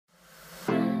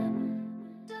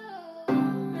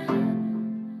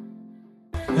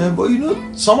But you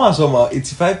know, somehow,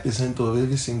 85% of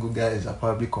every single guys are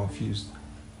probably confused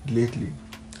lately.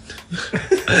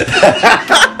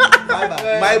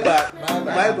 My bad.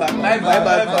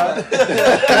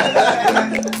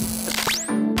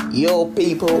 Yo,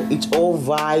 people, it's all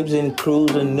vibes and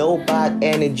cruising, no bad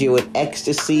energy with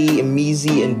Ecstasy,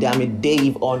 Meezy, and Damn It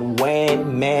Dave on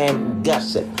When Man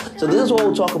Gossip. So this is what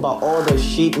we'll talk about, all the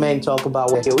shit men talk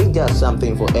about. Here we got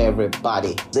something for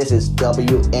everybody. This is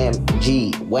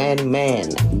WMG, When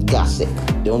Man Gossip.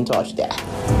 Don't touch that.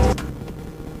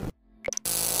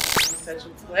 Such a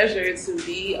pleasure to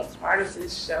be a part of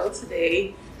this show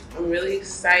today. I'm really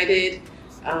excited.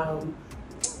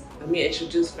 Let me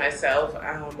introduce myself.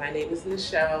 My name is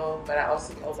Nichelle, but I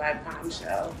also go by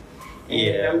Bombshell.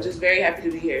 And I'm just very happy to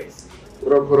be here.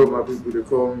 What up, my people? They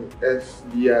call me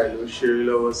FBI, no Sherry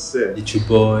Lower Set. It's your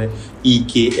boy,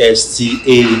 EKSTASEE,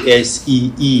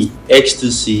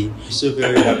 Ecstasy. So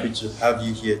very happy to have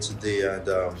you here today. And,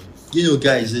 you know,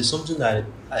 guys, there's something that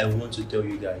I want to tell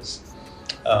you guys.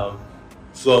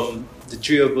 From the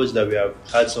three of us that we have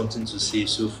had something to say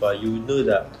so far, you will know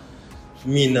that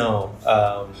me now,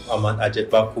 I'm an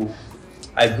Ajepaku.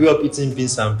 I grew up eating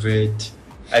beans and bread.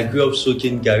 I grew up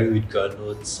soaking garri with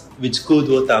granules, with cold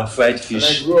water and fried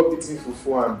fish. And I grew up eating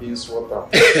fufu and beans water.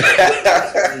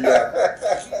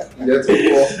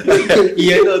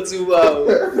 Yeah, not too well.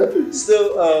 So,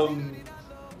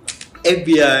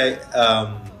 FBI,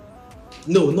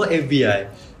 no, not FBI.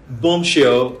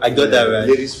 Bombshell, I got that right.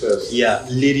 Ladies first. Yeah,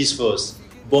 ladies first.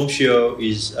 Bombshell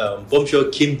is Bombshell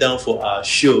came down for our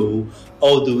show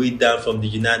all the way down from the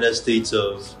United States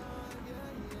of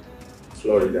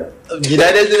Florida.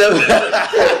 United States of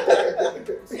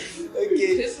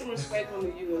Okay. Put some respect on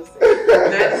the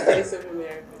United States of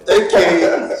America.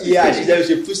 Okay. Yeah, she said we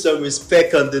should put some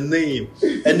respect on the name.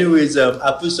 Anyways,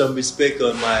 I put some respect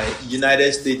on my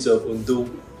United States of Ondo.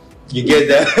 You get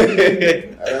that?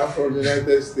 I am from the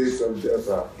United States of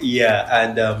Delta. Yeah,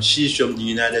 and she's from the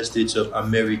United States of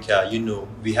America. You know,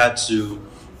 we had to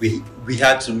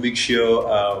make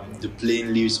sure the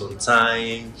plane leaves on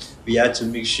time. We had to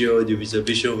make sure the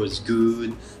reservation was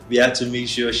good. We had to make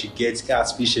sure she gets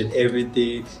catfish and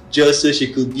everything, just so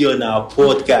she could be on our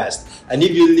podcast. And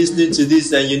if you're listening to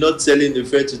this and you're not telling a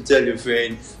friend to tell your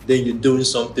friend, then you're doing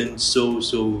something so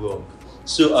wrong.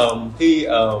 So hey,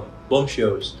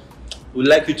 Bombshells, we'd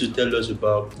like you to tell us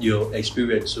about your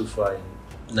experience so far in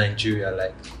Nigeria.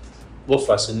 Like, what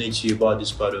fascinates you about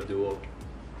this part of the world?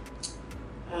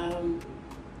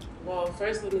 Well,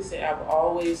 first let me say I've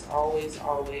always wanted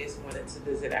to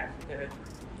visit Africa.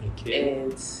 Okay.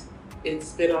 And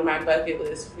it's been on my bucket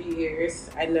list for years.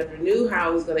 I never knew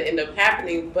how it was going to end up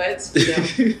happening, but you know,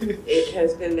 it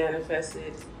has been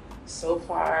manifested so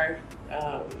far.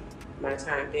 My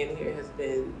time being here has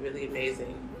been really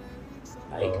amazing.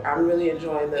 Like, I'm really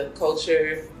enjoying the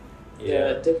culture,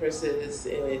 the differences,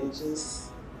 and just,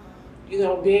 you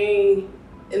know, being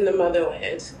in the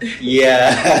motherland.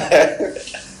 Yeah.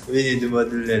 Being in the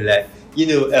motherland. Like, you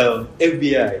know,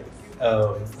 FBI,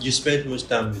 you spent most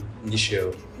time with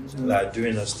Nichelle, like,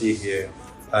 during our stay here.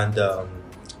 And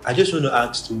I just want to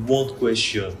ask one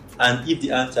question. And if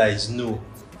the answer is no,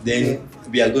 then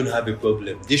we are going to have a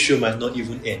problem. This show might not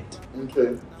even end.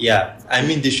 Okay. Yeah, I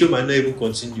mean, the show might not even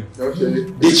continue. Okay.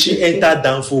 Did she enter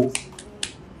Danfo?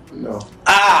 No.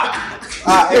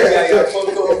 Yeah, you're fuck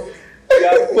up.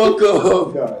 You're fuck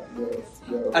up.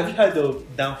 No. Have you heard of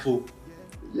Danfo?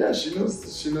 Yeah, she knows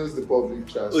the public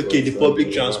transport. Okay, the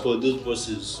public transport, those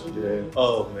buses. Yeah.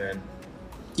 Oh man.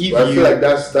 But I feel like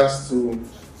that's too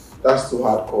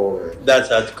hardcore. Man. That's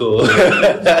hardcore.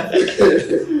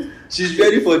 She's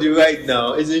ready for the ride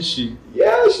now, isn't she?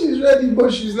 Yeah, she's ready,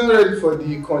 but she's not ready for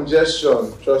the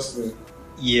congestion. Trust me.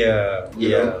 Yeah.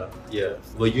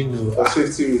 But you know, for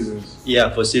safety reasons. Yeah,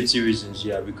 for safety reasons.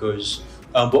 Yeah, because.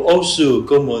 But also,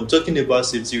 come on, talking about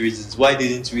safety reasons. Why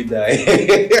didn't we die?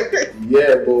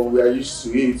 Yeah, but we are used to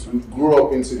it. We grew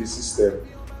up into the system.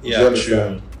 Yeah,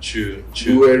 true.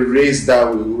 We were raised that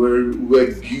way. We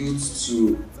were built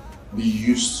to be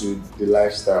used to the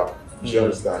lifestyle. Do you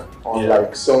understand?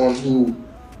 Unlike someone who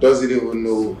doesn't even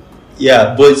know.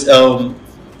 Yeah, but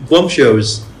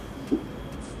Bombshells,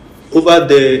 over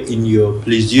there in your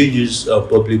place, do you use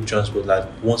public transport like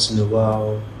once in a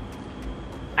while?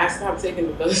 I stopped taking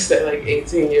the bus at like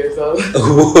 18 years old.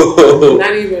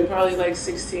 Not even, probably like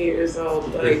 16 years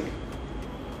old. Like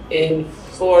in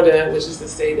Florida, which is the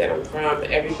state that I'm from,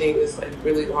 everything is like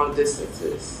really long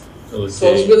distances. Okay.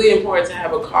 So it's really important to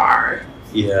have a car.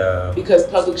 Yeah. Because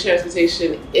public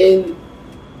transportation in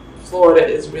Florida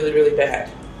is really, really bad.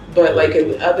 But like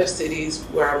in other cities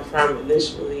where I'm from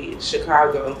initially,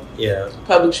 Chicago, Yeah.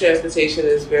 public transportation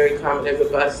is very common. There's a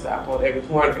bus stop on every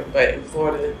corner. But in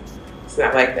Florida, it's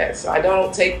not like that. So I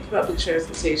don't take public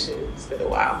transportation. It's been a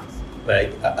while.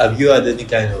 Like, have you had any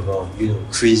kind of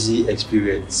crazy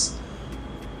experience?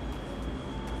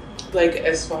 Like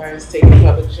as far as taking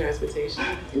public transportation.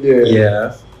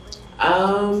 Yeah.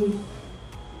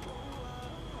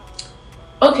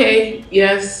 Okay,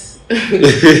 yes.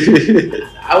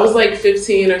 I was like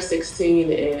 15 or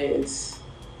 16 and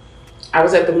I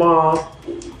was at the mall.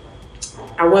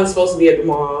 I wasn't supposed to be at the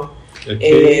mall.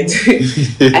 Okay.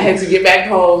 And I had to get back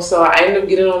home, so I ended up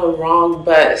getting on the wrong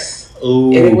bus. Oh.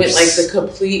 And it went like the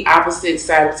complete opposite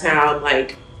side of town.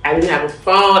 Like I didn't have a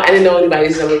phone. I didn't know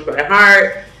anybody's number by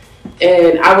heart.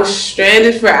 And I was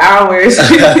stranded for hours.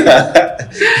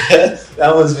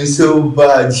 That must be so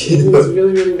bad. It was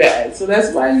really, really bad. So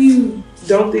that's why you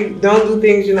don't do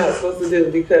things you're not supposed to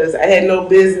do, because I had no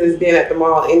business being at the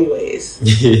mall anyways.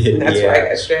 And that's why I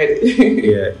got stranded.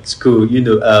 Yeah, it's cool.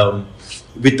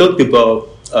 We talked about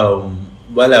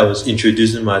while I was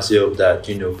introducing myself that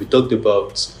we talked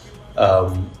about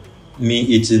me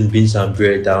eating beans and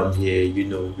bread down here.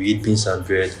 We eat beans and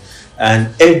bread, and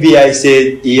FBI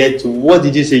said he ate. What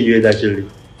did you say you ate actually?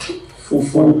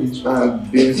 Fufu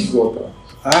and beans water.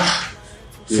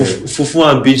 Fufu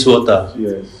and beans water.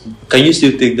 Yes. Can you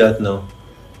still take that now?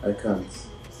 I can't.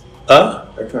 Huh?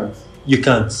 I can't. You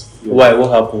can't. Yeah. Why?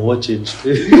 What happened? What changed?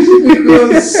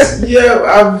 Because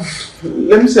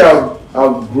let me say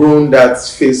I've grown that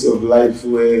phase of life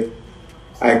where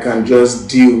I can just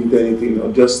deal with anything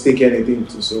or just take anything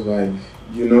to survive.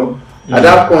 At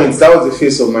that point, that was the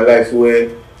phase of my life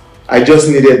where I just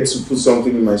needed to put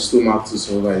something in my stomach to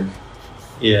survive.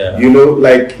 Yeah.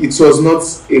 Like it was not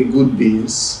a good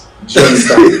beans. Do you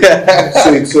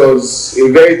understand? So it was a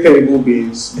very terrible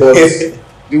beans, but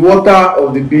the water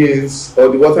of the beans, or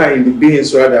the water in the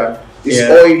beans rather, is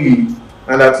oily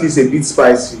and at least a bit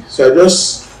spicy. So I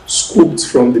just scooped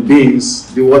from the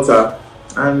beans the water,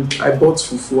 and I bought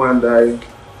fufu and I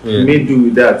made do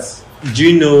with that. Do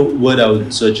you know what I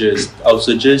would suggest? I would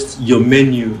suggest your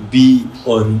menu be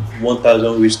on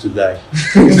 1,000 Ways to Die.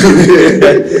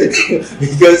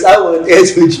 Because I would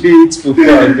else would you eat fufu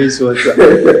and beans water.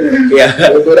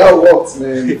 Yeah. But that worked,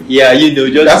 man. Yeah,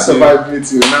 just that survived me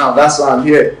till now. That's why I'm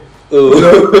here. Oh.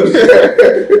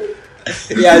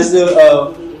 Yeah,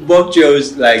 so Bob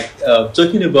Joe's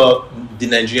talking about the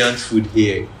Nigerian food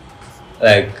here.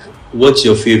 Like, what's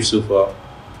your fave so far?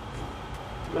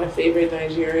 My favorite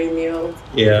Nigerian meal.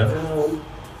 Yeah.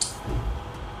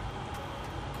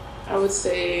 I would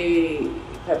say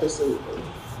pepper soup.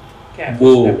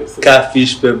 Whoa,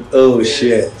 catfish pepper. Oh,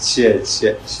 yes. shit.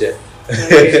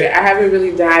 I haven't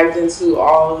really dived into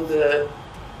all of the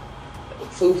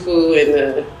fufu and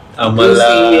the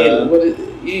amala.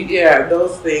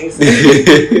 Those things.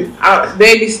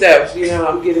 Baby steps,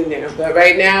 I'm getting there. But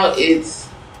right now it's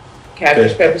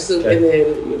catfish pepper soup and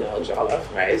then,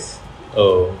 jollof rice.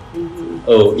 Oh,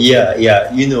 yeah.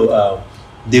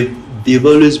 They've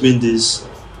always been this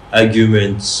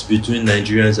arguments between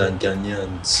Nigerians and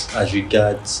Ghanaians as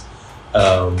regards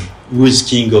who's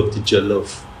king of the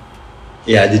jollof.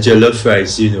 Yeah, the jollof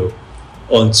rice.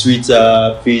 On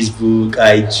Twitter, Facebook,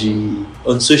 IG,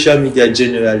 on social media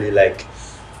generally,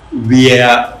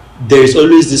 there is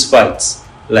always this fight,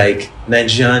 like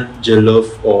Nigerian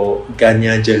jollof or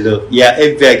Ghanaian jollof. Yeah,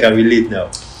 FBI can relate now.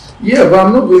 Yeah, but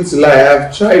I'm not going to lie.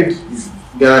 I've tried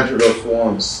Ghana jollof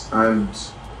once, and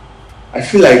I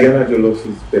feel like Ghana jollof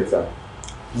is better.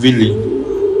 Really?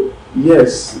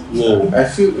 Yes. Whoa. I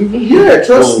feel. Yeah,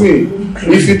 trust me.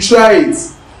 If you try it,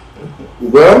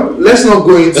 well, let's not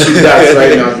go into that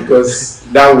right now because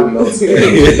that will not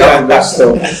stop. That's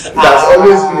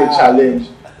always been a challenge.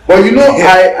 But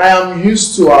I am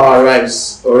used to our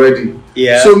rice already.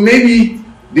 Yeah. So maybe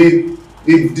the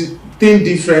thing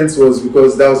difference was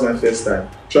because that was my first time.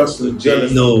 Trust me. No.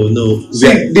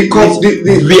 See, we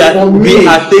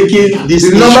are taking this.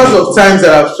 The numbers of times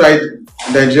that I've tried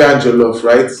Nigerian jollof,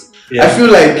 right? Yeah. I feel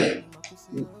like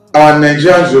our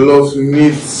Nigerian jollof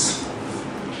needs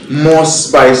more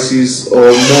spices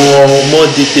or more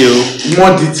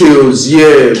details.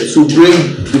 Yeah, to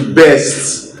bring the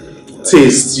best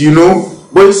taste,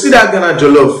 But you see that Ghana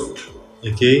jollof.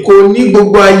 Okay. Kò ní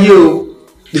gbogbo ayé o.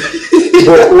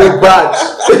 But we're bad.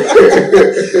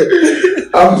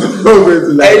 I'm not going to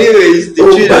lie. Anyways, the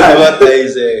truth of the matter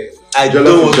is, I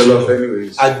don't want to know.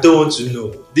 Anyways. I don't want to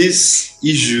know. This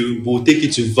issue will take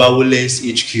it to Violence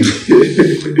HQ.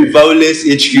 Violence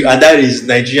HQ, and that is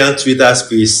Nigerian Twitter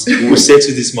space. We will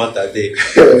settle this matter there.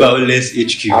 Violence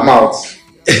HQ. I'm out.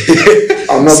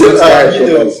 I'm not So, going to die you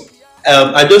know,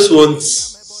 properly.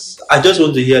 I just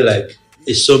want to hear like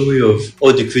a summary of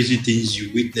all the crazy things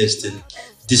you witnessed in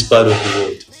this part of the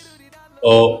world.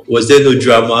 Or was there no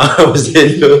drama? Was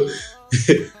there no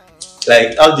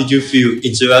like? How did you feel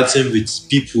interacting with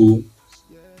people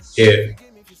here?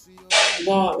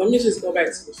 Well, let me just go back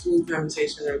to the food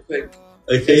conversation real quick.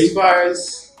 Okay. As far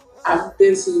as I've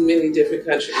been to many different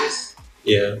countries,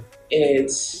 Yeah. and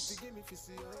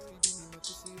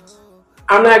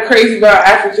I'm not crazy about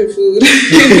African food.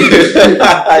 Shit.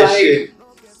 Like,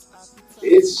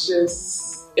 it's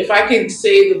just, if I could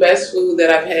say the best food that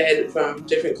I've had from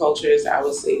different cultures, I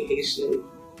would say Haitian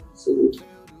food.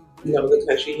 You know, the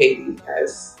country Haiti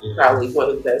has probably one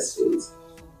of the best foods.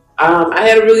 I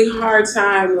had a really hard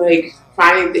time like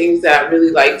finding things that I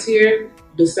really liked here,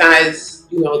 besides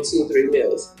 2 or 3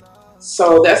 meals.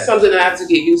 So that's something that I have to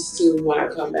get used to when I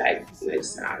come back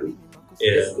next time.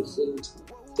 Yeah. It's the food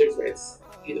difference.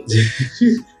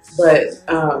 But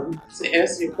to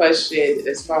answer your question,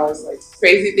 as far as like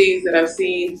crazy things that I've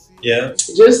seen, Yeah.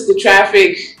 just the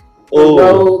traffic, the Oh.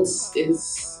 roads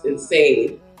is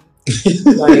insane.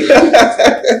 Like,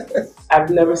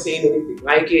 I've never seen anything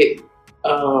like it.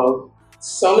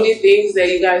 So many things that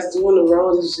you guys do on the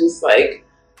road is just like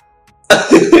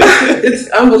it's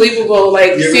unbelievable.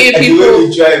 Like seeing And the way people.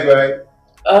 we drive, right?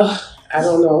 I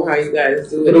don't know how you guys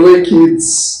do The it. way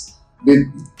kids be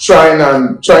trying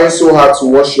so hard to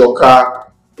wash your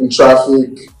car in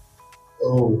traffic,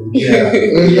 Oh, yeah.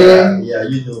 Mhm. Yeah,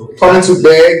 you know. coming to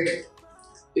beg,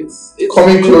 It's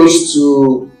coming really- close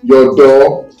to your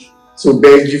door to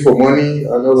beg you for money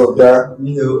and all of that.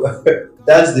 You know,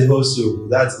 that's the hustle.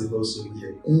 That's the hustle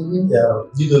here. Mm-hmm. Yeah,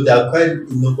 you know, there are quite a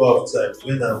number of times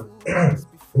when I'm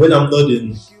when I'm not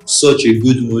in such a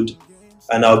good mood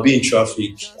and I'll be in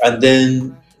traffic and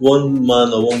then one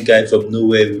man or one guy from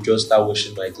nowhere will just start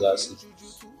washing my glasses,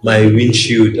 my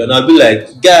windshield, and I'll be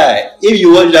like, guy, if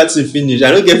you wash that to finish,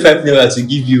 I don't get 5 naira to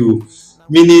give you.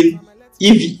 Meaning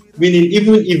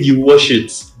even if you wash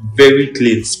it very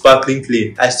clean, sparkling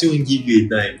clean, I still won't give you a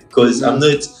dime because I'm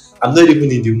not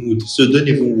even in the mood, so don't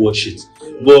even wash it.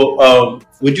 But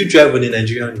would you drive on a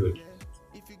Nigerian road?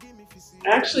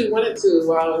 I actually wanted to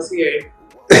while I was here.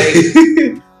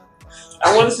 Like,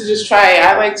 I wanted to just try it.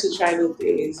 I like to try new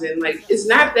things, and like it's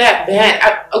not that bad.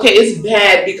 It's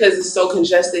bad because it's so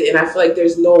congested, and I feel like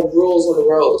there's no rules on the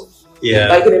road. Yeah.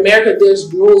 Like in America,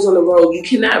 there's rules on the road. You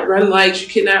cannot run lights. You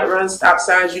cannot run stop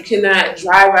signs. You cannot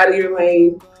drive out of your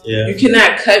lane. Yeah. You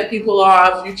cannot cut people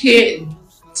off. You can't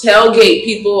tailgate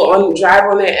people drive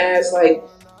on their ass. Like,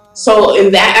 so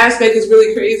in that aspect, it's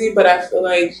really crazy. But I feel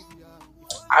like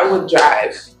I would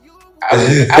drive. I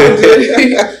would do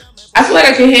it. I feel like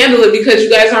I can handle it because you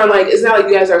guys aren't like, it's not like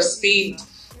you guys are speed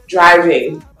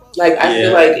driving. Like, I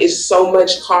feel like it's so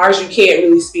much cars, you can't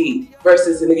really speed.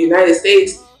 Versus in the United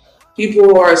States,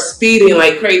 people are speeding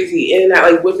like crazy in and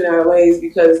out, like whipping out of lanes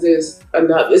because there's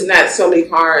not so many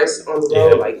cars on the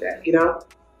road like that, you know?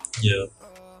 Yeah.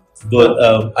 But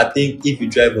I think if you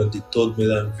drive on the Third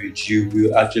Mainland Bridge, you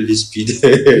will actually speed.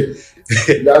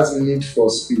 That's the need for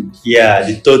speed. Yeah,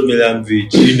 the Third Mainland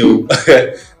Bridge. You know,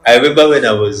 I remember when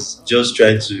I was just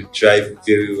trying to drive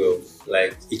very well.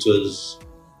 Like it was,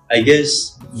 I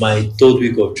guess, my 3rd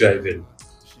week of driving,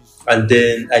 and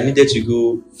then I needed to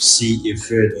go see a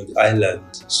friend on the island.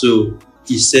 So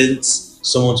he sent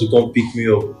someone to come pick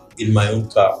me up in my own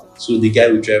car. So the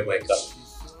guy would drive my car.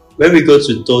 When we got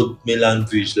to Third Mainland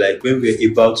Bridge, like when we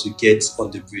were about to get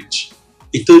on the bridge,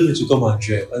 he told me to come and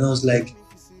drive, and I was like,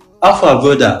 "How far,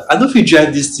 brother? I know if you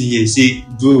drive this thing here, say,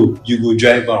 bro, you go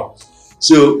drive out."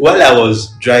 So while I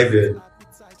was driving,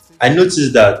 I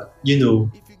noticed that, you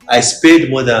know, I sped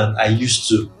more than I used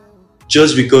to,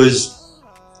 just because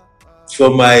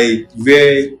from my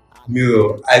rear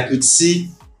mirror, I could see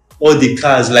all the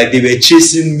cars like they were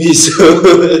chasing me. So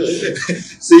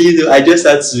you know, I just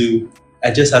had to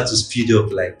speed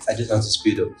up.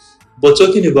 But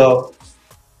talking about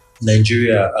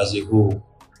Nigeria as a whole,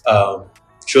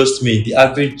 trust me, the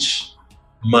average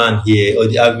man here or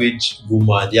the average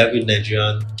woman, the average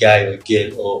Nigerian guy or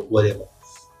girl or whatever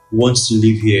wants to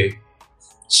live here,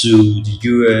 to the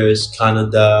US,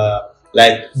 Canada.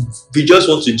 Like, we just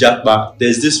want to jackpot.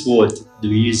 There's this word that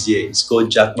we use here. It's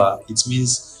called jackpot. It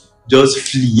means just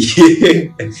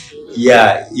flee.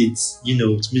 Yeah, it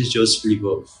means just flee.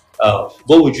 But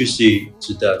what would you say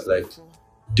to that? Like,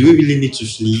 do we really need to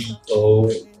flee,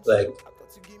 or like?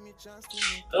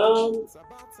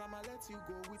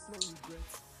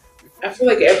 I feel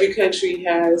like every country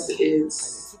has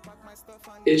its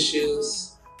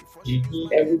issues.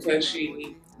 Every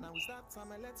country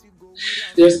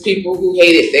there's people who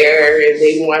hate it there and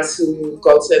they want to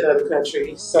go to another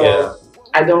country. So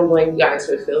I don't blame you guys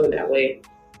for feeling that way.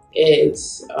 And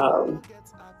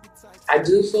I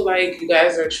do feel like you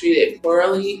guys are treated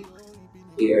poorly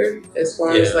here, as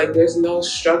far as like there's no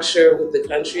structure with the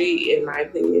country, in my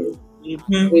opinion,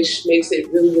 which makes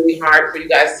it really, really hard for you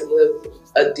guys to live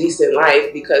a decent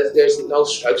life because there's no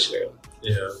structure.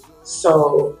 Yeah.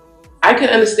 So I can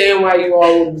understand why you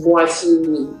all would want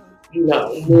to, you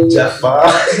know, move. Jaffa.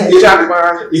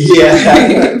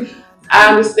 Yeah. I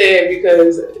understand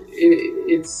because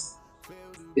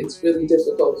it's really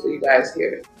difficult for you guys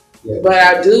here. Yeah. But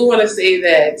I do want to say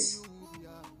that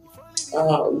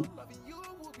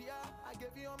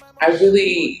I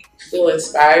really feel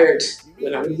inspired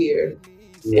when I'm here.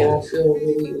 And I feel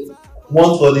really...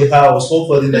 One for the house, one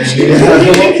for the Nigeria,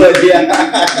 one for the...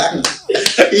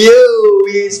 Yo,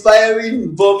 we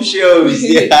inspiring bombshells.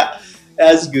 Yeah,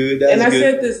 that's good. That's and I good.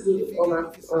 said this on my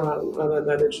on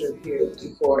another trip here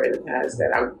before in the past,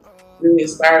 that I'm really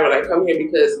inspired when I come here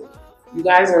because you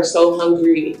guys are so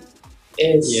hungry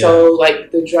and so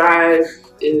like the drive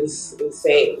is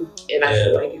insane. And I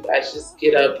feel like you guys just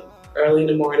get up early in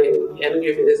the morning, handle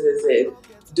your business, and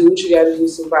do what you gotta do to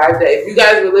survive that. If you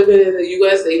guys were living in the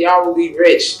US, then y'all would be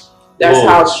rich. That's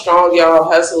how strong y'all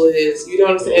hustle is. You know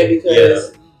what I'm saying?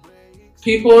 Because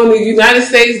people in the United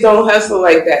States don't hustle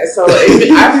like that. So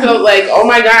I felt like, oh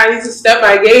my God, I need to step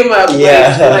my game up.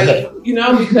 Like, you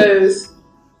know, because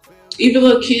even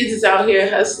little kids is out here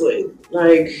hustling.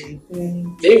 Like,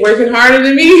 they working harder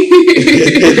than me.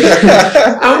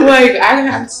 I'm like, I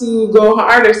have to go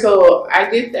harder. So I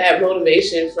get that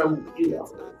motivation from, you know,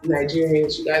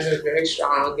 Nigerians. You guys are very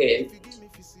strong and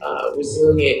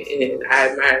resilient, and I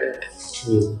admire that.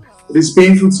 True. It is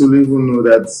painful to even know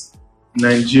that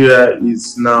Nigeria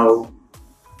is now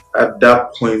at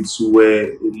that point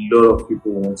where a lot of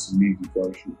people want to leave the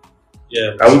country.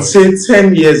 Yeah, I would say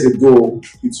 10 years ago,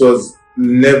 it was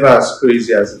never as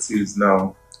crazy as it is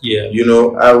now. Yeah, you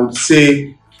know, I would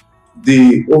say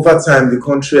over time the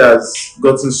country has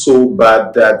gotten so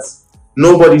bad that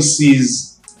nobody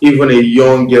sees even a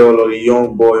young girl or a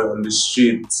young boy on the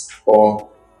street or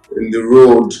in the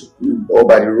road or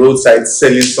by the roadside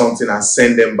selling something and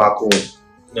send them back home.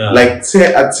 Yeah. Like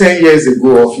 10 years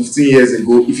ago or 15 years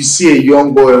ago, if you see a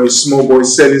young boy or a small boy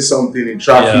selling something in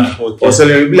traffic or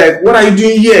selling, you'll be like, what are you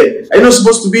doing here? Are you not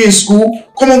supposed to be in school?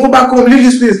 Come on, go back home, leave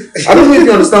this place. I don't know if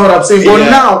you understand what I'm saying, but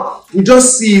now you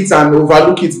just see it and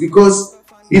overlook it because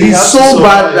it is so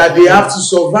bad that they have to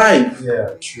survive.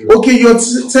 Yeah, true. Okay, you're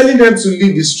telling them to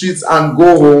leave the streets and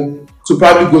go home to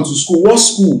probably go to school. What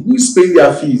school? Who is paying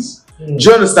their fees? Do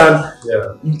you understand?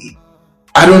 Yeah.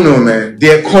 I don't know, man.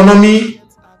 The economy,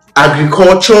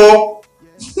 agriculture,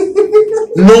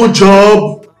 no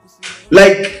job.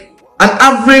 Like, an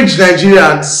average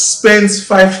Nigerian spends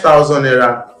 5,000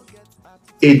 naira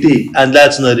a day. And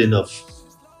that's not enough.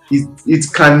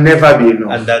 It can never be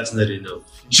enough. And that's not enough.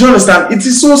 Do you understand? It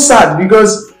is so sad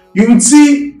because you would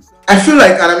see, I feel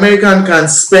like an American can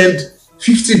spend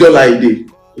 $50 a day.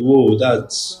 Whoa,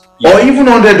 that's... Or even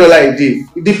 $100 a day.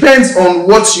 It depends on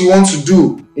what you want to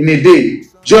do in a day.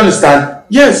 Do you understand?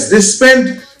 Yes, they spend...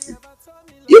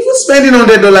 Even spending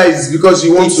 $100 is because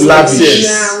you want to lavish.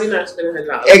 Yeah, we're not spending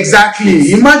 $100.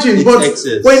 Exactly. Imagine, but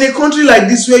in a country like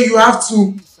this where you have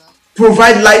to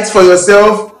provide lights for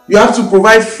yourself, you have to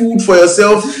provide food for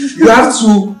yourself, you have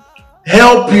to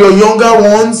help your younger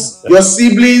ones, your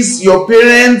siblings, your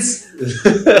parents.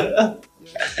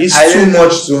 It's too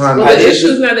much to handle. Well, the issue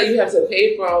is not that you have to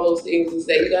pay for all those things, it's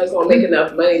that you guys don't make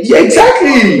enough money. Yeah,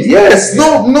 exactly. Yes.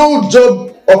 No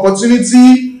job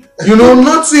opportunity, you know,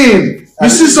 nothing. You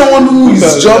see someone who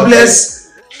is jobless,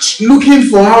 looking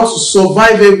for how to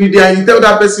survive every day, and you tell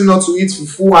that person not to eat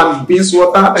fufu and beans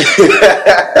water.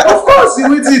 Of course, he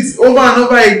will eat it over and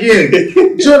over again.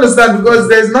 Do you understand? Because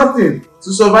there's nothing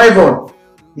to survive on.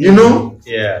 You know?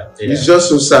 Yeah. It's just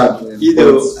so sad, man. You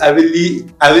know, I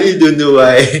really don't know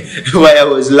why I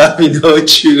was laughing all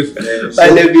through.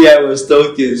 While I was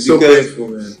talking. So painful,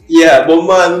 man. Yeah, but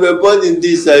man, we were born in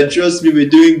this, and trust me, we're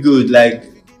doing good. Like,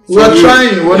 we're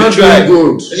trying. We're not doing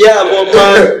good. Yeah, but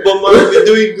man, we're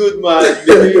doing good, man.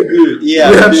 We're doing good. Yeah,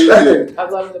 we're doing good. I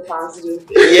love the positive.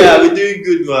 Yeah, we're doing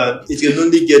good, man. It can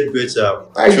only get better.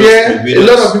 A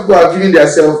lot of people are giving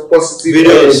themselves positive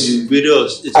energy. With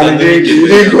us. It's and they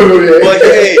go. But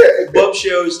hey,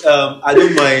 bombshells, I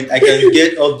don't mind. I can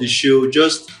get off the show.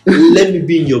 Just let me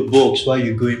be in your box while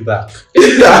you're going back.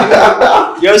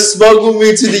 Just smuggle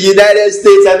me to the United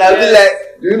States, and I'll be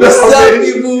like, You know Some how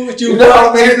many, people, you know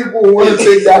how many people want to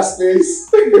take that space?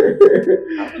 I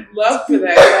would love for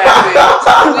that to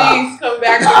happen. Please come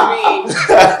back to me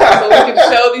so we can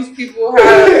show these people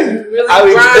how to really how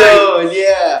it's grind. done,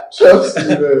 yeah. Trust me,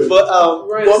 man. But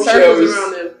Run circles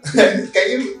around them. can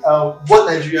you what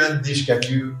Nigerian dish can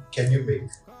you make?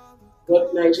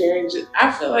 What Nigerian dish?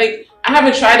 I feel like I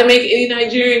haven't tried to make any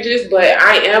Nigerian dish, but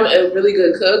I am a really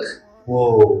good cook.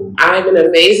 Whoa. I'm an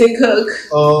amazing cook.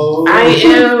 Oh. I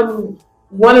am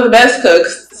one of the best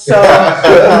cooks. So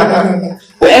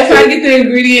if I get the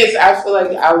ingredients, I feel like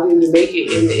I'll be able to make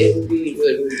it and it will be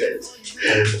really, really good.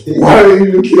 Why are you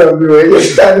looking at me when you're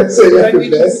trying to say I you're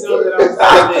need the you to best? know that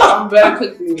I'm a better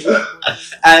cook than you.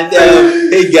 And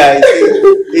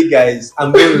hey guys,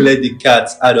 I'm going to let the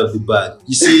cat out of the bag.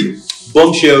 You see,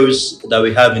 bombshells that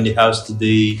we have in the house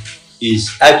today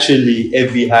is actually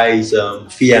FBI's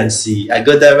fiancée. I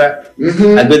got that right?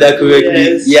 Mm-hmm. I got that correctly?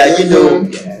 Yes. Yeah, you know,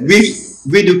 Yes.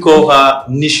 we do call her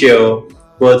Nichelle,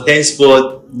 but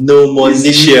henceforth no more It's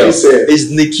Nichelle. Nikise. It's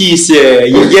Nikise.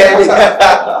 You get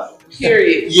it?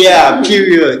 Period. Yeah,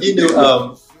 period. You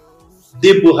know,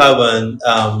 they both have an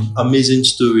amazing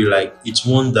story. Like, it's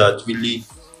one that really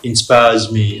inspires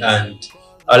me, and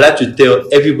I like to tell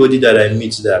everybody that I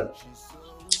meet that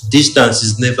distance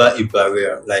is never a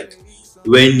barrier. Like,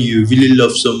 when you really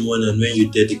love someone and when you're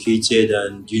dedicated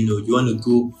and you know you want to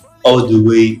go all the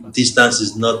way, distance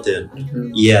is nothing.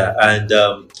 Mm-hmm. Yeah, and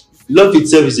love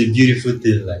itself is a beautiful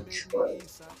thing. Like,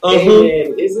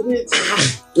 Amen, isn't it?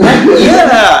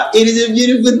 yeah, it is a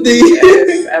beautiful thing.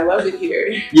 Yes, I love it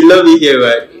here. You love it here,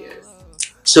 right? Yes.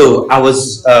 So I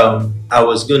was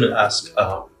gonna ask,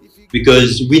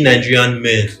 because we Nigerian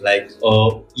men,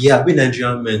 we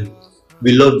Nigerian men,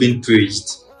 we love being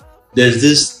praised. There's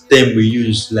this term we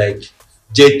use, like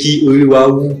Jeki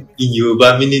Oriwawu in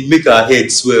Yoruba, meaning make our head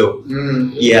swell.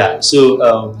 Mm. Yeah. So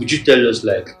would you tell us,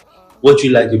 like, what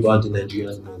you like about the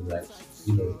Nigerian men, like,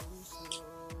 you know?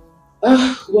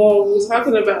 Well, we're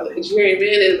talking about Nigerian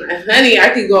men, and honey, I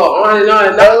could go on and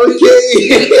on. Okay.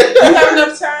 You have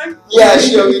enough time? Yeah,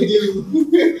 sure we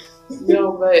do.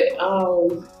 No, but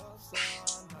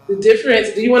the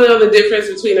difference. Do you want to know the difference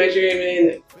between Nigerian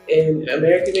men and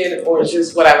American men, or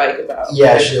just what I like about?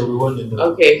 Yeah, sure, we want to know.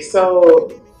 Okay, so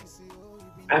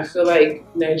I feel like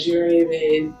Nigerian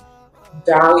men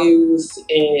values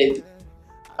and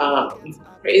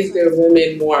praise their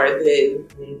women more than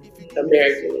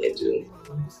American men do.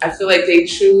 I feel like they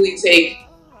truly take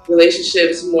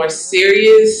relationships more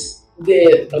serious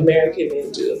than American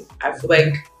men do. I feel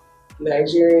like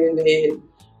Nigerian men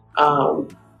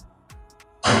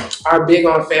are big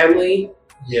on family.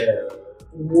 Yeah.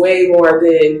 Way more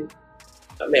than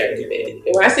American men.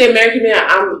 And when I say American men,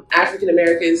 I'm African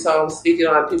American, so I'm speaking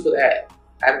on people that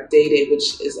I've dated,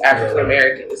 which is African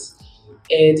Americans.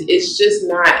 And it's just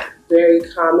not very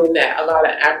common that a lot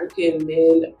of African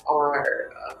men are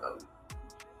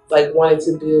like wanting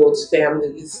to build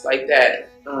families like that.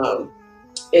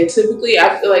 And typically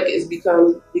I feel like it's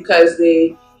become because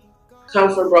they come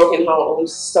from broken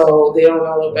homes, so they don't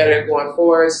know no better going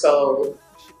forward. So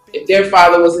if their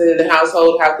father wasn't in the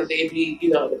household, how could they be, you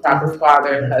know, the proper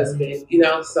father, husband, you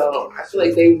know? So I feel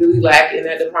like they really lack in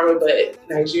that department, but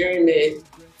Nigerian men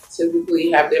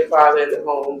typically have their father in the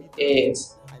home, and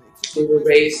they were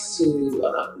raised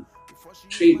to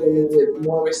treat women with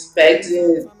more respect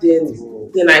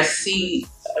than I see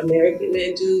American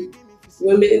men do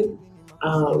women.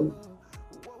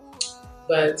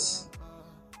 But,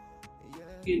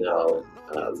 you know,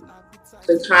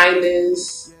 the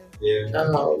kindness,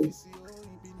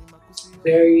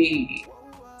 very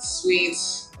sweet.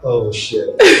 Oh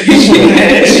shit.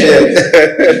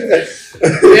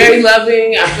 Very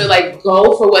loving. I feel like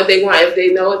go for what they want. If they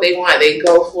know what they want, they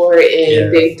go for it,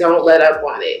 and they don't let up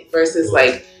on it. Versus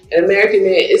like an American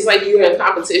man, it's like you're in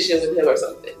competition with him or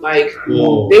something. Like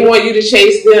they want you to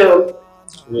chase them.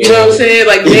 You know what I'm saying?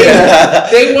 Like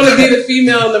they want to be the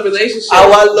female in the relationship. I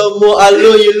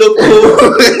know you look cool.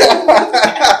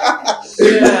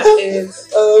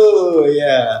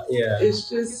 Yeah, yeah. It's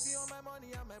just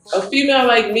a female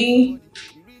like me.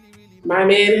 My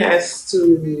man has to,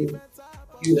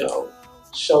 you know,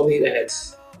 show me that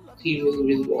he really,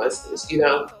 really wants this. You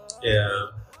know. Yeah.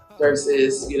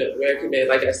 Versus, you know, American men,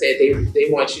 like I said, they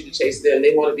want you to chase them.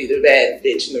 They want to be the bad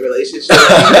bitch in the relationship.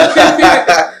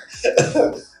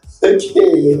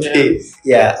 Okay.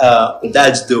 Yeah.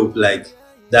 That's dope. Like,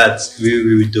 that's really,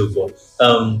 really dope.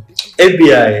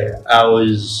 FBI, I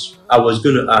was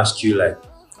gonna ask you, like,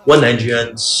 what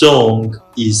Nigerian song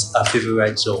is a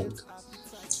favorite song?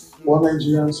 What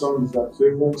Nigerian song is our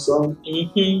favorite song?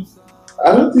 Mm-hmm.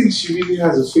 I don't think she really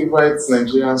has a favorite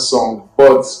Nigerian song,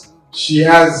 but she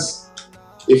has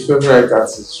a favorite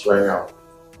artist right now.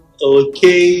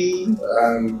 Okay.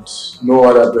 And no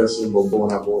other person but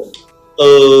Burna Boy.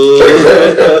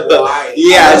 Why?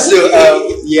 Yeah, so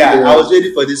I was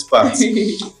ready for this part.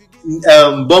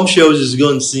 Bombshells is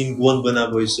going to sing one Burna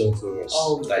Boy song for us.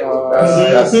 Oh, like, God.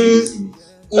 That's easy.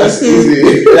 That's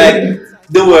easy. like,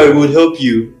 don't worry, we'll help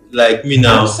you. Like me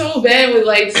now. I'm so bad with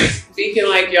like speaking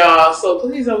like y'all, so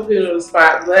please don't put me on the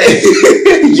spot. But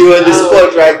You're on the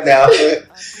spot right now.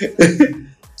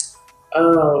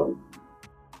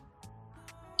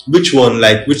 Which one?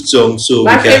 Like which song? So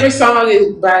my favorite song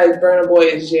is by Burna Boy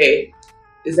is Jay.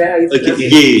 Is that how you pronounce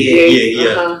it? Yeah.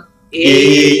 Uh-huh.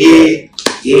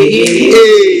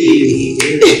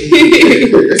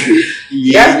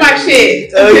 Yeah. That's my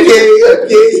shit.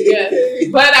 Okay. Yeah.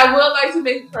 But I would like to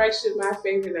make a correction. My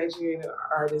favorite Nigerian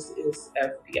artist is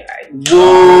FBI.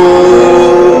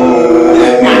 Whoa.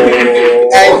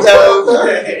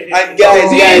 And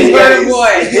guys. Burna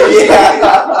Boy.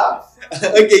 Yeah.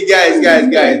 Okay, guys.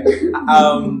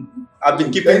 I've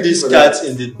been keeping these cats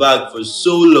in the bag for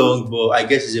so long, but I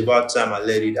guess it's about time I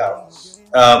let it out.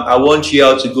 I want you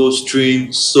all to go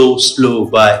stream So Slow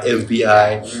by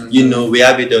FBI. You know, we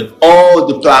have it on all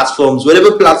the platforms,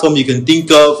 whatever platform you can think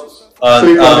of. On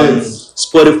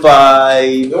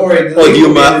Spotify,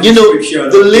 Audiomack. You know,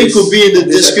 the link will be in the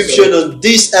description on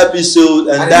this episode,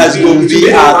 and that's going to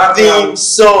be our theme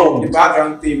song. The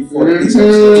background theme for this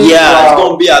episode. Yeah, it's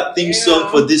going to be our theme song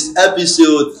for this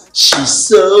episode. She's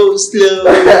so slow,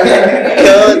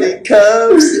 it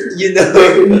comes. You know,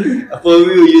 for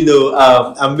real. You know,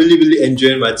 I'm really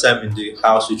enjoying my time in the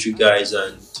house with you guys,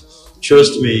 and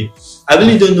trust me, I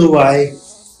really don't know why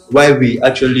we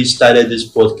actually started this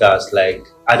podcast. Like,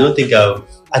 I don't think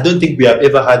we have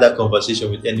ever had that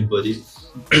conversation with anybody.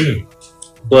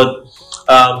 But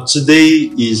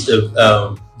today is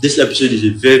this episode is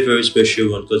a very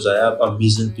special one because I have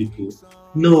amazing people.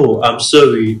 No, I'm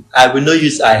sorry, I will not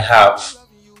use I have,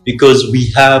 because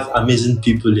we have amazing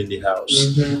people in the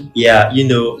house. Yeah, you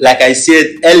know, like I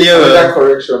said earlier. Another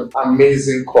correction,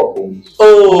 amazing couple.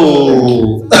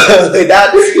 Oh, that's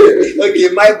okay.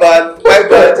 My bad.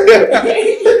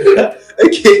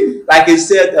 Okay, like I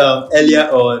said earlier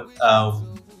on,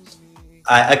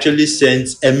 I actually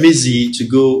sent Emizi to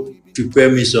go prepare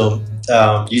me some.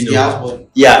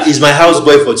 Yeah, he's my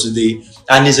houseboy for today,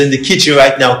 and he's in the kitchen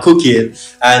right now cooking,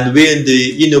 and we're in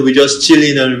the, we're just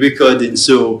chilling and recording.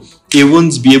 So he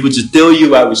won't be able to tell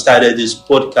you why we started this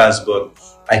podcast, but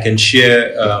I can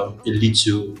share a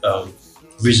little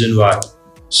reason why.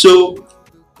 So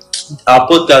our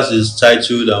podcast is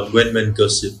titled When Men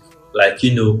Gossip. Like,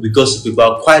 we gossip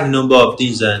about quite a number of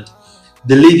things, and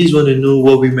the ladies want to know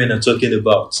what women are talking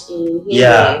about.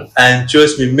 Yeah, and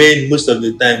trust me, men most of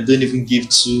the time don't even give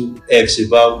two F's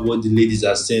about what the ladies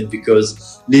are saying,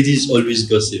 because ladies always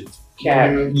gossip.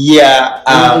 Cat. Yeah,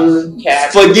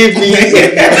 Cat. forgive me.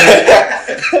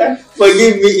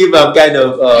 Forgive me if I'm kind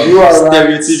of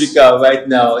stereotypical right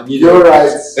now. You're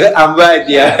right. I'm right,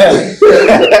 yeah.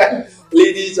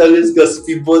 Ladies always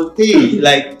gossiping, but hey,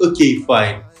 like, okay,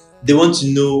 fine. They want to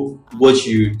know what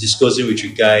you're discussing with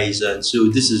your guys, and so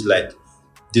this is like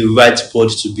the right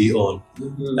pod to be on.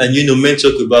 And men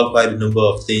talk about quite a number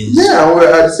of things. Yeah,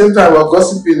 at the same time we're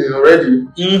gossiping already.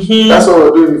 That's what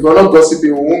we're doing. If we're not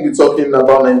gossiping, we won't be talking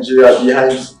about Nigeria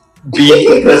behind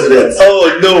the president.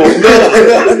 Oh no.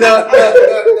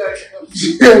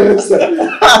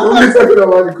 We'll be talking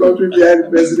about the country behind the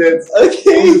president.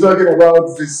 Okay. We'll be talking about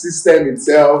the system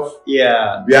itself.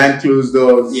 Yeah. Behind closed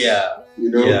doors. Yeah.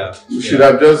 We should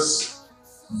have just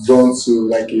gone to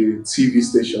like a TV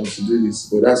station to do this,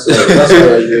 but that's why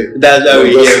we're here. That's why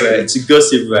we're here, right? To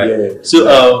gossip, right? Yeah.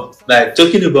 So, like,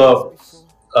 talking about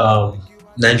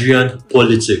Nigerian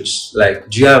politics, like,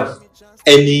 do you have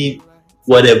any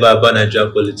whatever about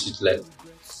Nigerian politics? Like,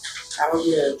 I don't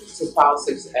get to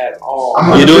politics at all.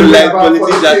 You don't like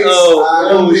politics at all?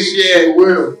 Oh shit!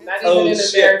 Not even in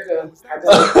America. I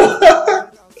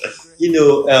don't. In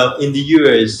the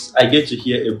US, I get to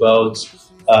hear about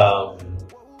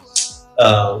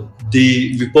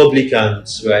the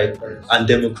Republicans, right, and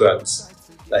Democrats.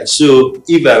 Like, so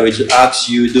if I were to ask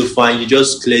you, you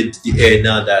just cleared the air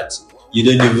now that you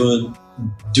don't even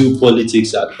do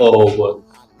politics at all. But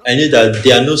I know that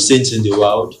there are no saints in the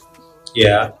world.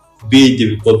 Yeah, be it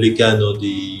the Republican or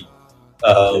the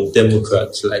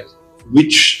Democrats. Like,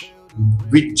 which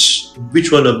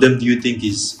one of them do you think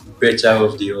is better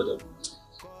of the other?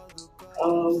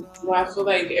 Well, I feel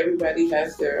like everybody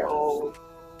has their own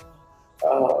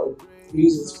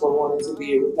reasons for wanting to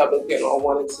be a Republican or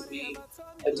wanting to be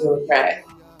a Democrat.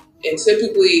 And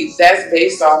typically that's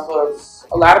based off of,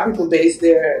 a lot of people base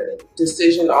their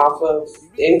decision off of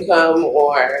income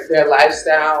or their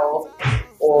lifestyle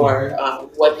or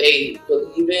what they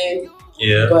believe in.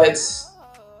 Yeah. But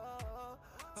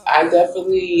I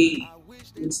definitely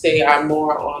would say I'm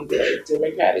more on the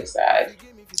Democratic side.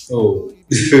 Oh.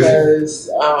 Because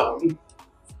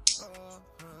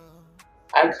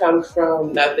I come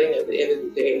from nothing at the end of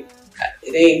the day.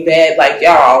 It ain't bad like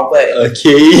y'all, but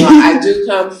Okay. I do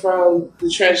come from the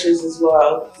trenches as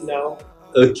well, you know.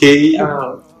 Okay.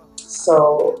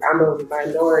 So I'm a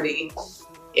minority,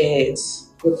 and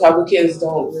Republicans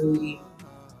don't really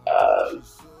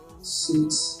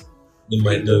suit The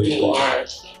people minority. who are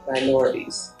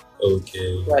minorities.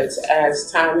 Okay. But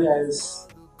as time has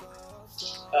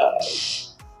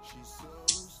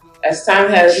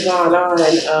gone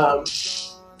on,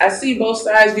 I see both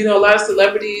sides. You know, a lot of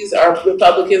celebrities are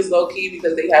Republicans low key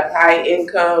because they have high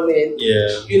income, and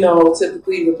Yeah. you know,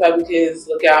 typically Republicans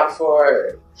look out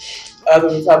for other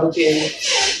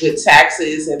Republicans with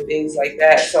taxes and things like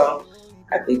that. So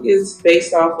I think it's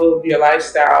based off of your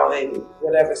lifestyle and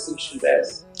whatever suits you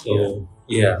best.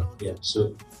 Yeah.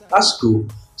 So that's cool.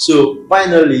 So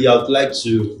finally, I'd like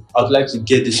to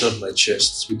get this off my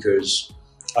chest because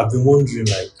I've been wondering,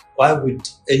 like, why would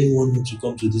anyone need to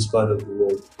come to this part of the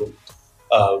world? But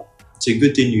it's a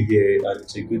good thing you're here, and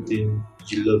it's a good thing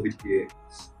you love it here.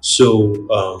 So,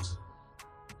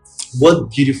 what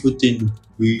beautiful thing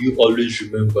will you always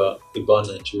remember about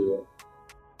Nigeria?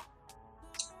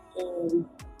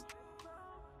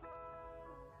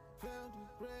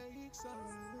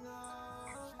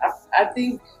 I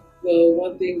think the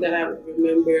one thing that I would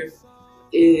remember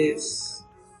is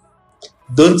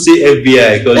Don't say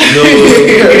FBI, because no.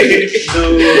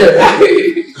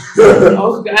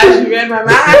 oh gosh, you read my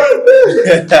mind.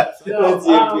 Don't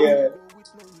say FBI.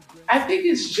 I think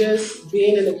it's just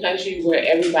being in a country where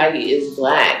everybody is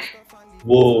black.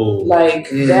 Whoa. Like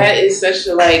that is such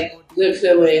a good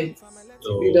feeling,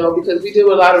 you know, because we deal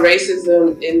with a lot of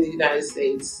racism in the United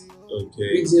States.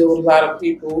 Okay. We deal with a lot of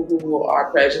people who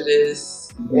are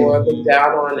prejudiced or look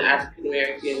down on African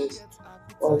Americans.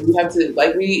 Or we have to,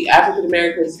 we African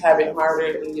Americans have it harder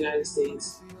in the United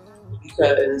States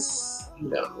because, you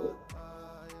know,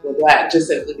 we're black just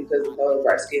simply because of the color of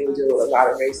our skin. We deal with a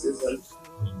lot of racism.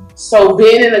 So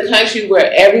being in a country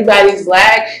where everybody's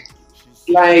black,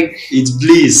 it's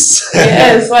bliss.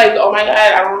 yeah, it's like, oh my God,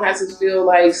 I don't have to feel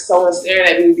like someone staring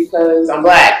at me because I'm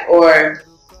black, or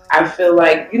I feel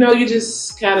like, you know, you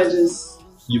just kind of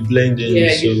you blend in.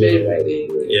 yeah, so you fit right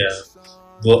in. Yeah.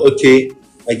 But okay,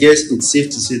 I guess it's safe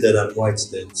to say that I'm white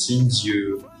then, since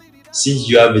you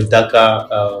have a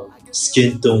darker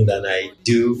skin tone than I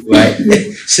do, right?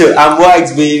 So I'm white,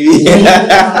 baby.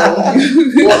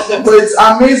 But it's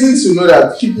amazing to know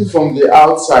that people from the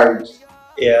outside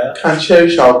can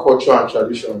cherish our culture and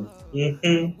tradition.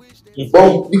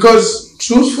 But because,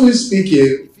 truthfully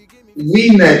speaking, we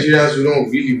Nigerians, we don't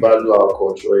really value our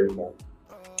culture anymore.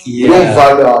 We don't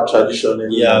value our tradition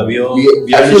anymore.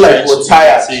 Yeah, I feel like we're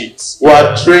tired.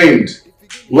 We're trained.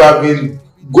 We have been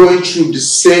going through the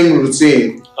same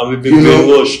routine. And we've been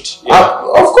brainwashed.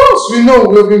 Of course, we know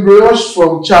we've been brainwashed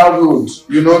from childhood.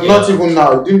 You know, not even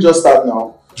now. It didn't just start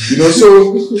now. You know,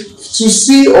 so to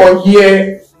see or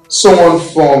hear someone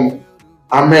from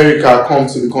America come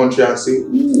to the country and say,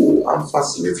 "Ooh, I'm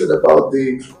fascinated about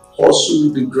the hustle,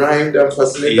 the grind. I'm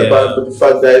fascinated about the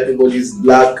fact that everybody is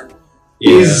black,"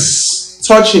 is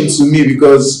touching to me,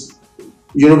 because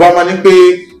Yoruba man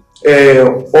pe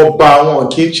ọba wọn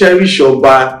kì í cherish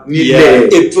ọba nílẹ̀.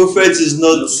 A prophet is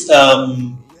not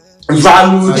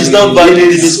valued. He's not valued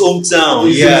in his hometown.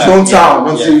 In his hometown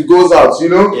until he goes out, you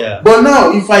know. But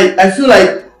now, if I feel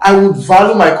like I would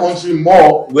value my country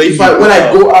more when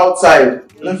I go outside.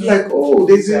 And I feel like, oh,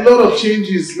 there's a lot of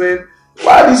changes, man.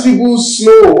 Why are these people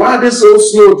slow? Why are they so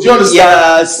slow? Do you understand?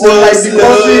 Yeah, slow.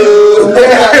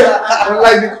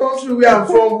 Unlike the country where I'm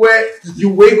from, where you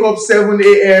wake up 7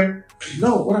 a.m.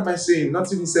 No, what am I saying?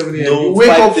 Not even 7 a.m. No, you wake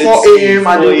up 4 a.m.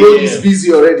 and the road is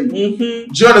busy already. Do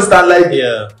you understand?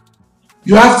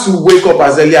 You have to wake up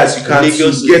as early as you can to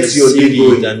get your day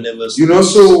going. You know,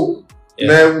 so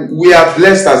man, we are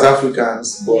blessed as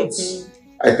Africans, but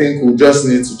I think we just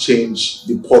need to change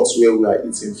the pots where we are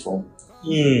eating from.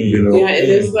 You know? Yeah, and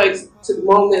there's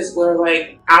moments where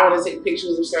I want to take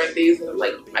pictures of certain things, and I'm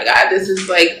like, oh my God, this is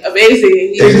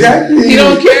amazing. Exactly. He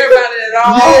don't care about it at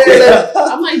all.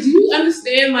 I'm like, do you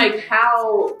understand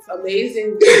how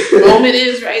amazing this moment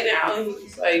is right now? And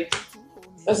he's like,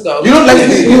 let's go. You know,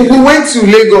 we went to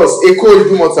Lagos, Eko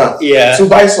Idumota, to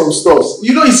buy some stuff.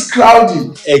 You know, it's cloudy.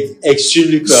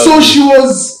 Extremely crowded. So she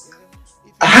was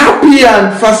happy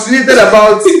and fascinated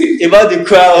about the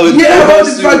crowd. yeah, about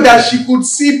the fact that she could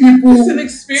see people It's an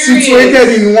experience.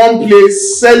 situated in one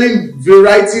place selling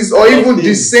varieties or even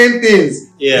the same things.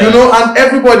 Yeah. You know, and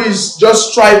everybody is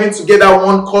just striving to get that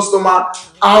one customer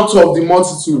out of the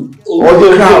multitude or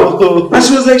the crowd. And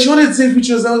she was like, she wanted to take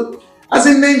pictures. As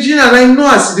a Nigerian, I know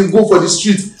I see them go for the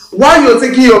street. While you're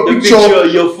taking your The picture,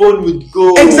 your phone would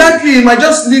go. exactly, it might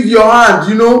just leave your hand,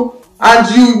 you know, and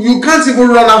you can't even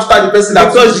run after the person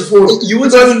that took the phone. You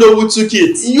won't even know who took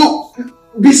it.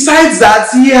 Besides that,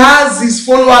 he has his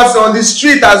followers on the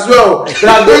street as well that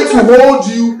are going to hold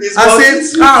you and say,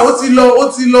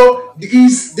 Otilo,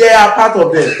 they are part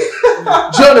of them.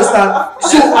 Do you understand?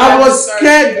 So I was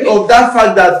scared of that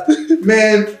fact that,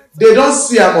 man, they don't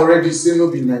see I'm already say no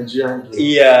be Nigerian girl.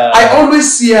 Yeah. I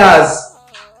always see her as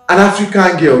an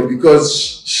African girl because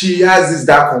she has this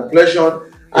dark complexion,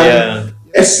 and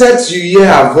except you hear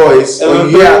her voice or you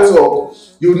hear her talk,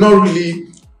 you not really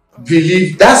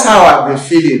believe. That's how I've been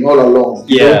feeling all along.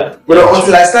 You know? But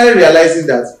until I started realizing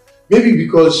that maybe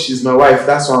because she's my wife,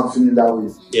 that's why I'm feeling that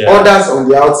way. Others on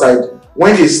the outside,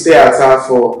 when they stare at her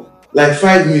for like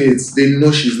 5 minutes, they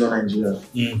know she's not Nigerian.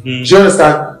 Do you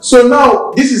understand? So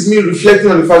now this is me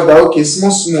reflecting on the fact that okay,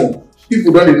 small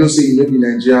people don't know say you know be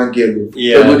Nigerian girl.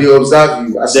 They observe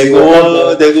you. As they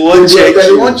go check you.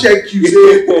 They won't check you.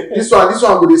 Say this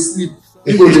one go to sleep.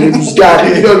 You go to lose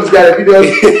guard. You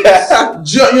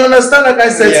understand that kind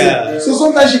of setting? So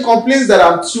sometimes she complains that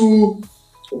I'm too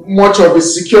much of a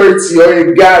security or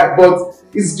a guard, but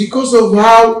it's because of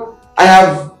how I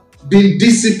have been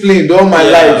disciplined all my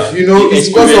life, you know. It's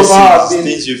because of how I've been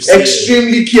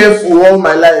extremely careful all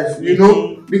my life, you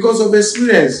know, because of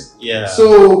experience.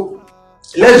 So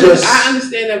let's just. I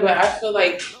understand that, but I feel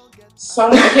like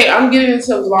I'm getting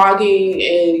into vlogging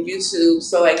and YouTube,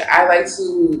 so like I like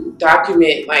to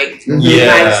document like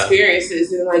my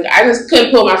experiences, and like I just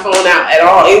couldn't pull my phone out at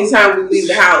all anytime we leave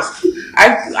the house.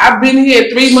 I've been here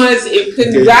 3 months and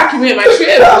couldn't document my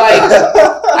trip. Like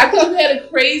I could have had a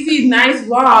crazy nice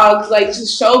vlog, like to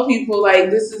show people like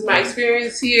this is my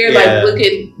experience here. Like look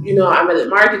at, you know, I'm at the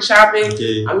market shopping.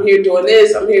 I'm here doing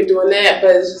this. I'm here doing that.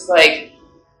 But it's just like,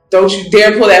 don't you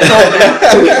dare pull that phone out.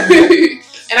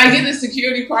 And I get the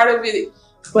security part of it,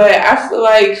 but I feel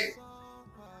like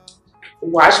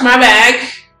watch my back.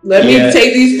 Let me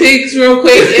take these pics real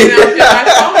quick and I'll pick my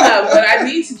phone up. But I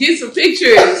need to get some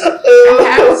pictures. I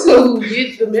have to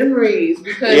get the memories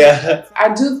because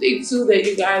I do think too that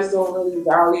you guys don't really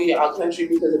value our country,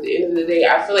 because at the end of the day,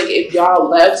 I feel like if y'all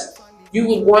left, you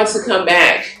would want to come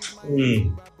back.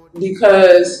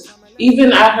 Because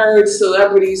even I heard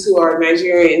celebrities who are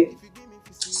Nigerian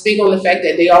speak on the fact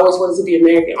that they always wanted to be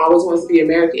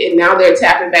American, and now they're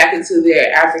tapping back into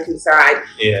their African side.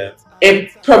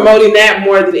 And promoting that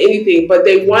more than anything, but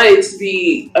they wanted to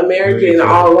be American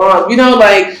all along, you know,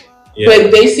 like,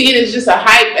 but they see it as just a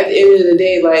hype at the end of the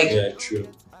day, like,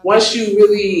 once you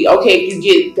really, you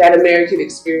get that American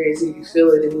experience and you feel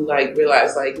it and you, like,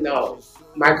 realize, like, no,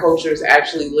 my culture is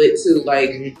actually lit too,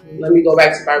 like, let me go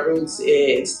back to my roots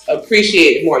and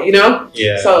appreciate it more, you know?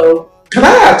 So, can I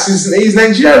ask, is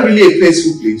Nigeria really a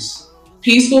peaceful place?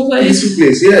 Peaceful place? Peaceful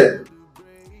place, yeah.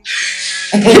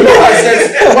 You know what I said?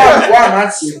 Why I'm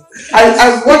asking?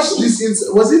 I watched this.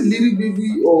 Was it Little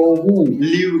Baby or who?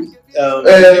 Baby.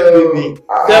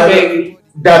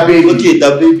 That baby. Okay,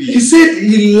 that baby. He said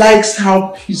he likes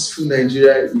how peaceful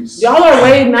Nigeria is. Y'all are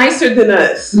way nicer than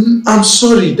us. I'm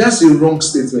sorry, that's a wrong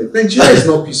statement. Nigeria is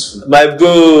not peaceful. My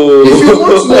boo. If you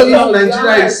want to know if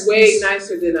Nigeria is way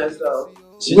nicer than us, though.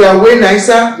 We are way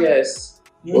nicer. Yes.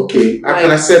 Okay, I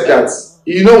can accept that.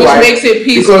 You know why? Which makes it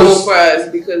peaceful for us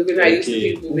because we're not used to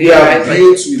people being we are nice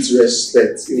built with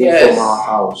respect from our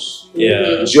house. Do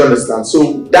you understand?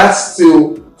 So that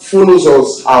still follows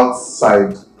us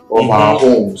outside of our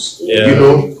homes. You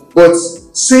know, but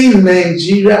saying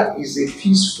Nigeria is a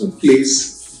peaceful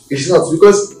place is not,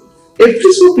 because a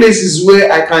peaceful place is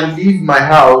where I can leave my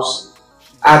house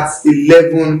at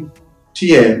 11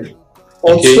 p.m.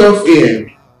 or 12 a.m.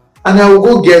 and I will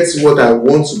go get what I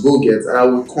want to go get, and I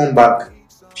will come back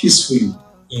peacefully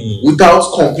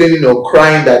without complaining or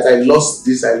crying that I lost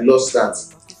this, I lost that.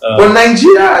 But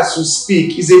Nigeria, as we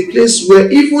speak, is a place where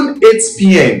even 8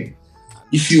 p.m.,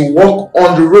 if you walk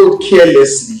on the road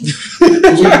carelessly,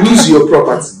 you will lose your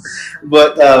property.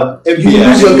 But FBI, you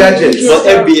lose your gadgets. But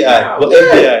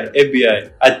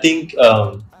FBI, I think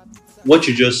what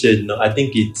you just said, I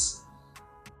think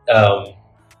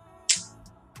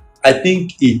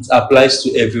it applies to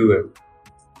everywhere.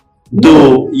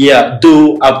 Though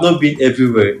I've not been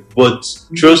everywhere, but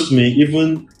trust me,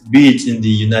 even be it in the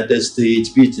United States,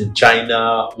 be it in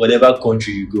China, whatever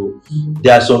country you go,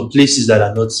 there are some places that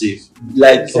are not safe.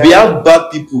 Like we have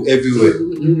bad people everywhere.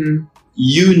 Mm-hmm.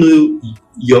 You know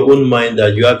your own mind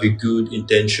that you have a good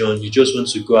intention. You just want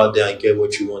to go out there and get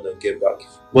what you want and get back.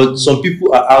 But some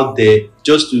people are out there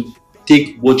just to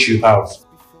take what you have.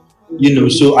 You know,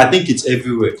 so I think it's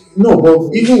everywhere. No,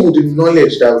 but even with the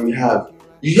knowledge that we have,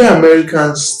 you hear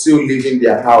Americans still leaving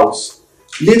their house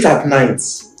late at night,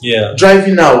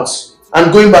 driving out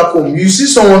and going back home. You see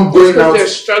someone going out.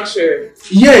 There's structure.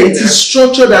 Yeah, it is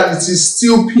structured and it is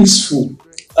still peaceful.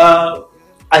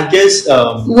 I guess.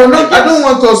 We're not. I don't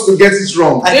want us to get it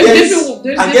wrong. I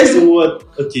guess the word.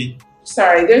 Okay.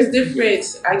 Sorry, there's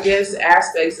different, I guess,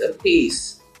 aspects of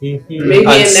peace. Mm-hmm. Maybe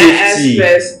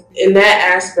And in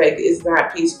that aspect, it's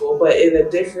not peaceful, but in a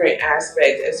different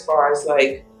aspect, as far as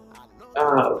like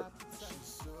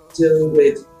dealing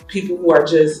with people who are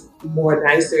just more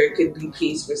nicer, it could be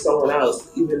peace for someone else,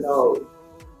 even though,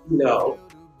 you know.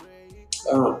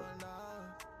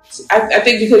 I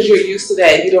think because you're used to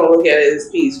that, you don't look at it as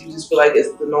peace. You just feel like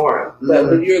it's the norm. But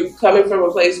when you're coming from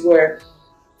a place where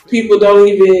people don't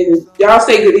even, y'all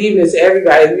say good evening to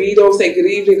everybody. We don't say good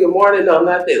evening, good morning, no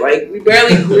nothing. Like, we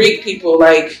barely greet people,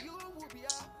 like,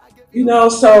 you know,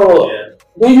 so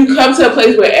when you come to a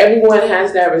place where everyone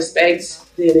has that respect,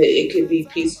 then it can be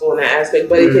peaceful in that aspect.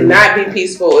 But it cannot be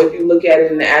peaceful if you look at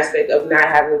it in the aspect of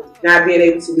not being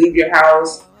able to leave your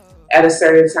house at a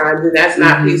certain time, then that's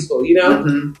not peaceful, you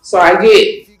know? So I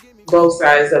get both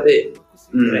sides of it.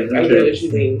 Like, I get what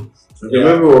you mean.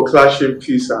 Remember, we're clashing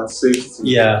peace and safety.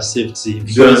 Yeah, safety.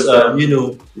 Because, you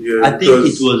know, I think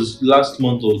it was last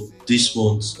month or this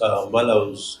month, while I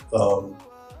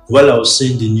was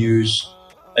seeing the news,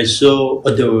 I saw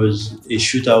there was a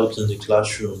shootout in the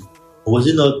classroom. Was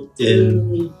it not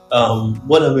in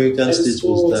what American state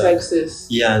was that? Texas.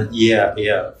 Yeah.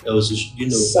 It was, you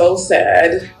know, so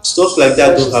sad. Stuff like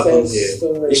that don't happen here.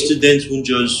 Story. The students won't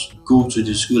just go to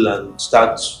the school and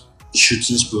start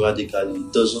shooting sporadically.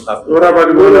 It doesn't happen. What about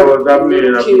the one that was happening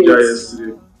in Abuja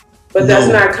yesterday? But that's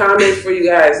not common for you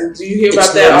guys. Do you hear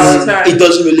about that all the time? It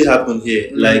doesn't really happen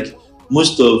here. Like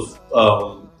most of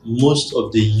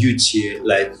the youth here,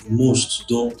 like most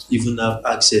don't even have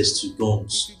access to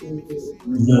guns.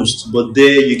 Most, but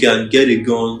there you can get a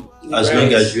gun as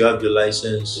long as you have the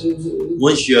license.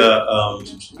 Once you're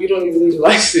you don't even need a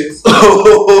license.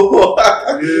 You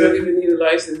don't even need a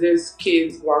license. There's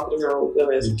kids walking around with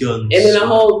guns. And then the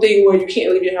whole thing where you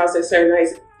can't leave your house at certain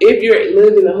nights. If you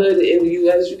live in the hood in the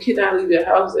US, you cannot leave your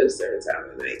house at a certain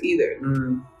time of night either.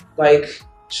 Like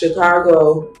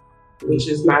Chicago, which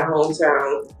is my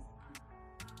hometown,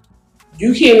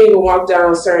 you can't even walk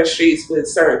down certain streets with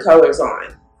certain colors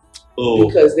on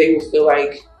because they will feel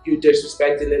like you're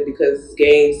disrespecting them because it's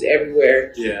gangs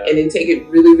everywhere. And they take it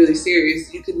really, really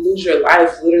serious. You could lose your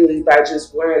life literally by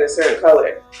just wearing a certain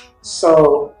color.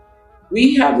 So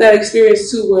we have that experience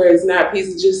too where it's not peace,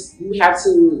 it's just you have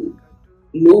to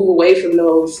move away from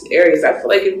those areas. I feel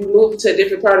like if you move to a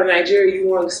different part of Nigeria, you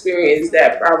won't experience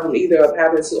that problem either of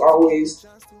having to always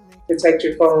protect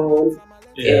your phone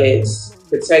and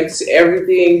protect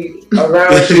everything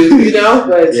around you, you know?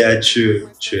 But true.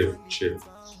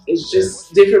 it's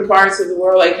just different parts of the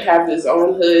world like have its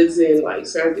own hoods and like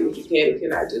certain things you can and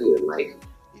cannot do. And like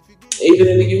even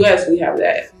in the US we have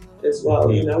that as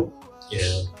well, you know?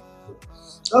 Yeah.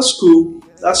 That's cool.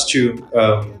 That's true.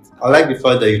 I like the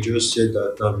fact that you just said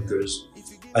that now because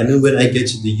I know when I get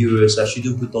to the US I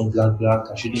shouldn't put on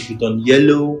black, I shouldn't put on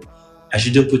yellow, I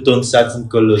shouldn't put on certain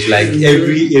colors. Like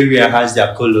every area has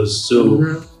their colors.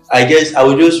 So I guess I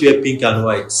would just wear pink and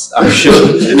white. I'm sure.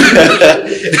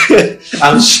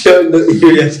 I'm sure no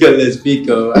area's gonna speak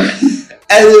of.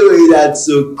 Anyway, that's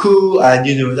so cool, and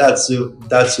you know that's so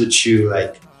chill.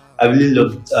 Like I really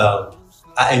loved.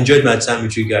 I enjoyed my time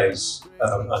with you guys.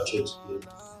 Actually,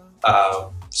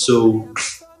 so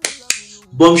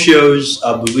Bombshells,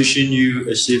 I'll be wishing you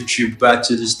a safe trip back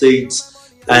to the States.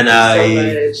 And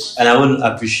I want to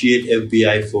appreciate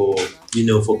FBI for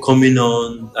coming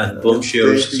on and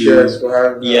Bombshells too.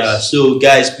 So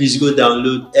guys, please go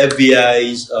download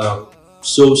FBI's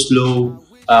So Slow.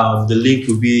 The link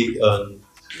will be on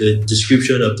the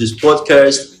description of this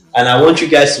podcast. And I want you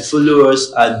guys to follow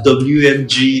us at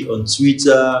WMG on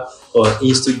Twitter or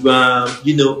Instagram.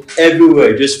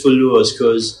 Everywhere. Just follow us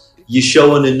because you sure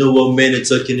want to know what men are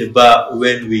talking about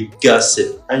when we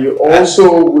gossip. And you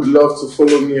also would love to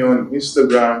follow me on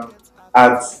Instagram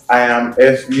at I am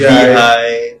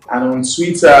FBI and on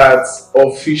Twitter at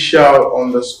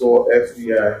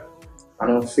official_FBI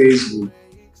and on Facebook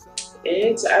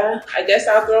And I guess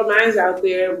I'll throw mine out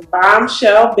there.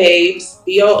 Bombshell Babes,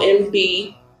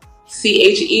 BombChellebabes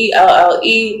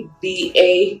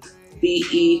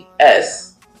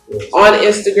on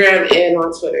Instagram and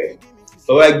on Twitter.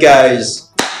 Alright,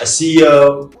 guys. I see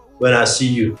you when I see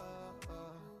you.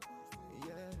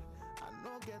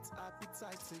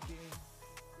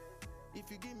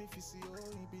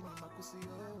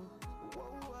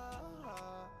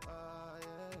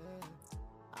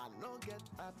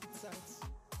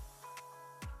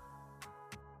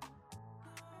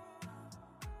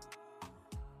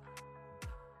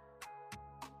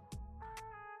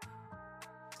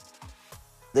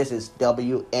 This is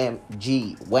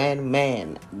WMG, When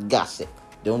Man Gossip.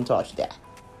 Don't touch that.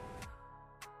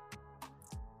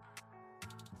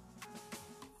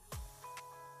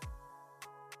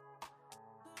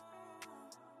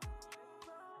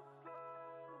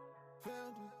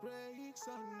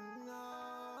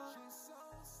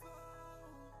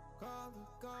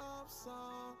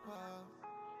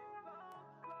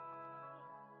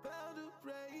 Bell the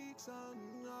brakes on